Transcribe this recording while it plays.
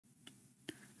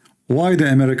Why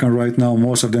the American right now,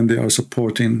 most of them, they are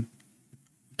supporting,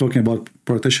 talking about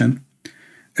partition,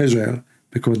 Israel,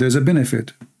 because there's a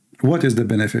benefit. What is the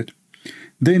benefit?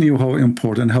 They knew how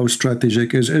important, how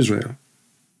strategic is Israel.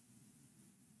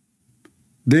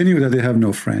 They knew that they have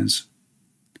no friends.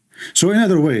 So in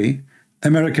other way,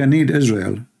 America need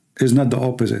Israel is not the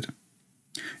opposite.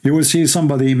 You will see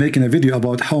somebody making a video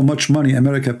about how much money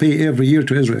America pay every year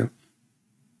to Israel.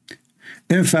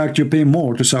 In fact, you pay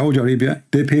more to Saudi Arabia,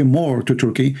 they pay more to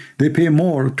Turkey, they pay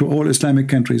more to all Islamic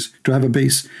countries to have a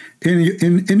base.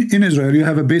 In Israel, you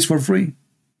have a base for free.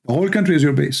 The whole country is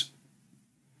your base.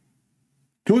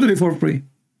 Totally for free.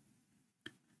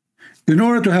 In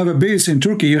order to have a base in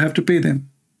Turkey, you have to pay them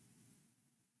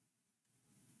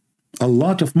a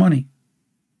lot of money.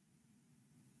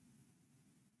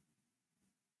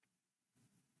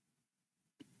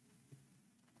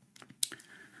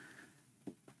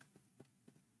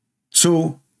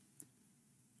 So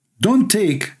don't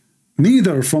take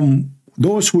neither from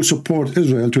those who support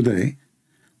Israel today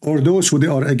or those who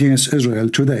are against Israel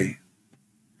today.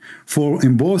 For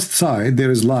in both sides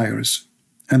there is liars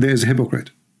and there is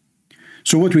hypocrite.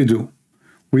 So what we do?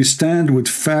 We stand with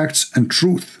facts and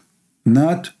truth,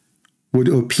 not with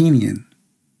opinion.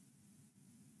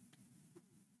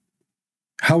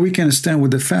 How we can stand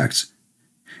with the facts?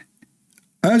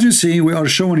 As you see, we are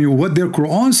showing you what their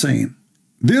Quran is saying.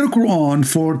 Their Quran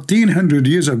 1400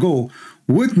 years ago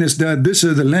witnessed that this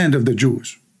is the land of the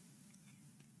Jews.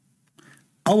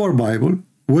 Our Bible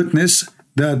witnessed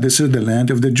that this is the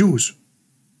land of the Jews.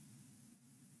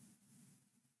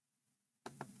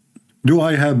 Do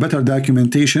I have better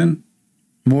documentation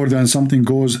more than something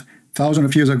goes thousands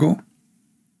of years ago?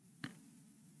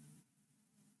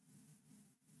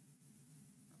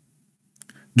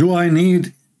 Do I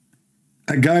need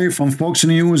a guy from Fox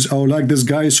News or like this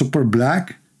guy Super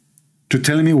Black to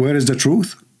tell me where is the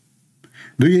truth?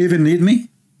 Do you even need me?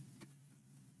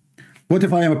 What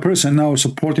if I am a person now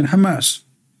supporting Hamas?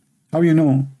 How you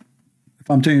know if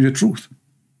I'm telling you the truth?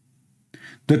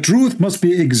 The truth must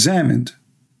be examined.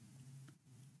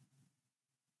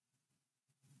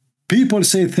 People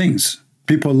say things,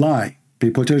 people lie,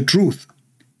 people tell the truth.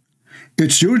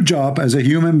 It's your job as a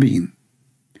human being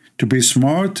to be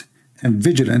smart and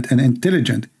vigilant and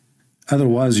intelligent.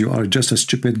 Otherwise, you are just a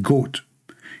stupid goat.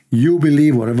 You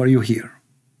believe whatever you hear.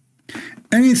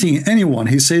 Anything, anyone,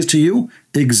 he says to you,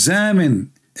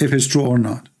 examine if it's true or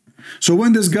not. So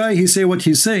when this guy, he say what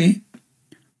he say,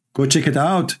 go check it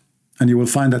out, and you will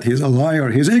find that he's a liar,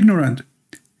 he's ignorant.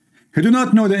 He do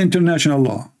not know the international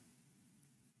law.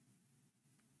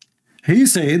 He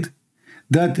said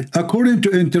that according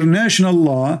to international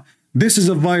law, this is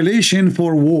a violation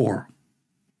for war,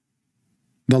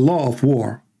 the law of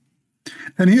war.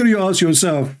 And here you ask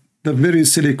yourself the very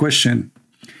silly question,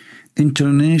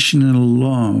 international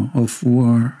law of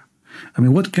war. I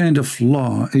mean, what kind of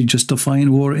law is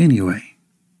justifying war anyway?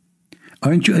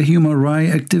 Aren't you a human right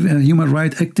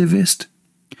activist?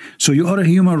 So you are a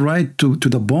human right to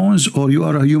the bones, or you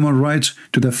are a human right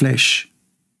to the flesh?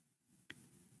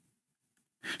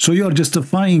 So you are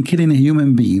justifying killing a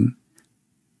human being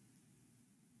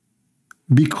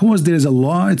because there is a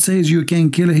law. It says you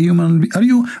can kill a human being.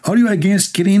 Are you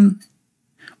against killing,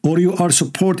 or you are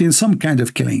supporting some kind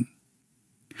of killing?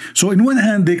 So in one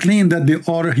hand they claim that they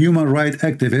are a human right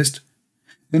activist.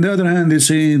 In the other hand they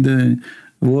say the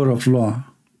war of law.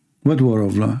 What war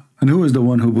of law? And who is the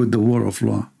one who put the war of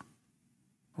law,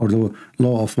 or the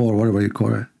law of war, whatever you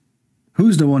call it? Who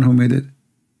is the one who made it?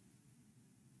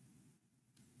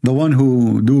 The one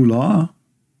who do law,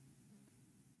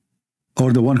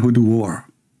 or the one who do war?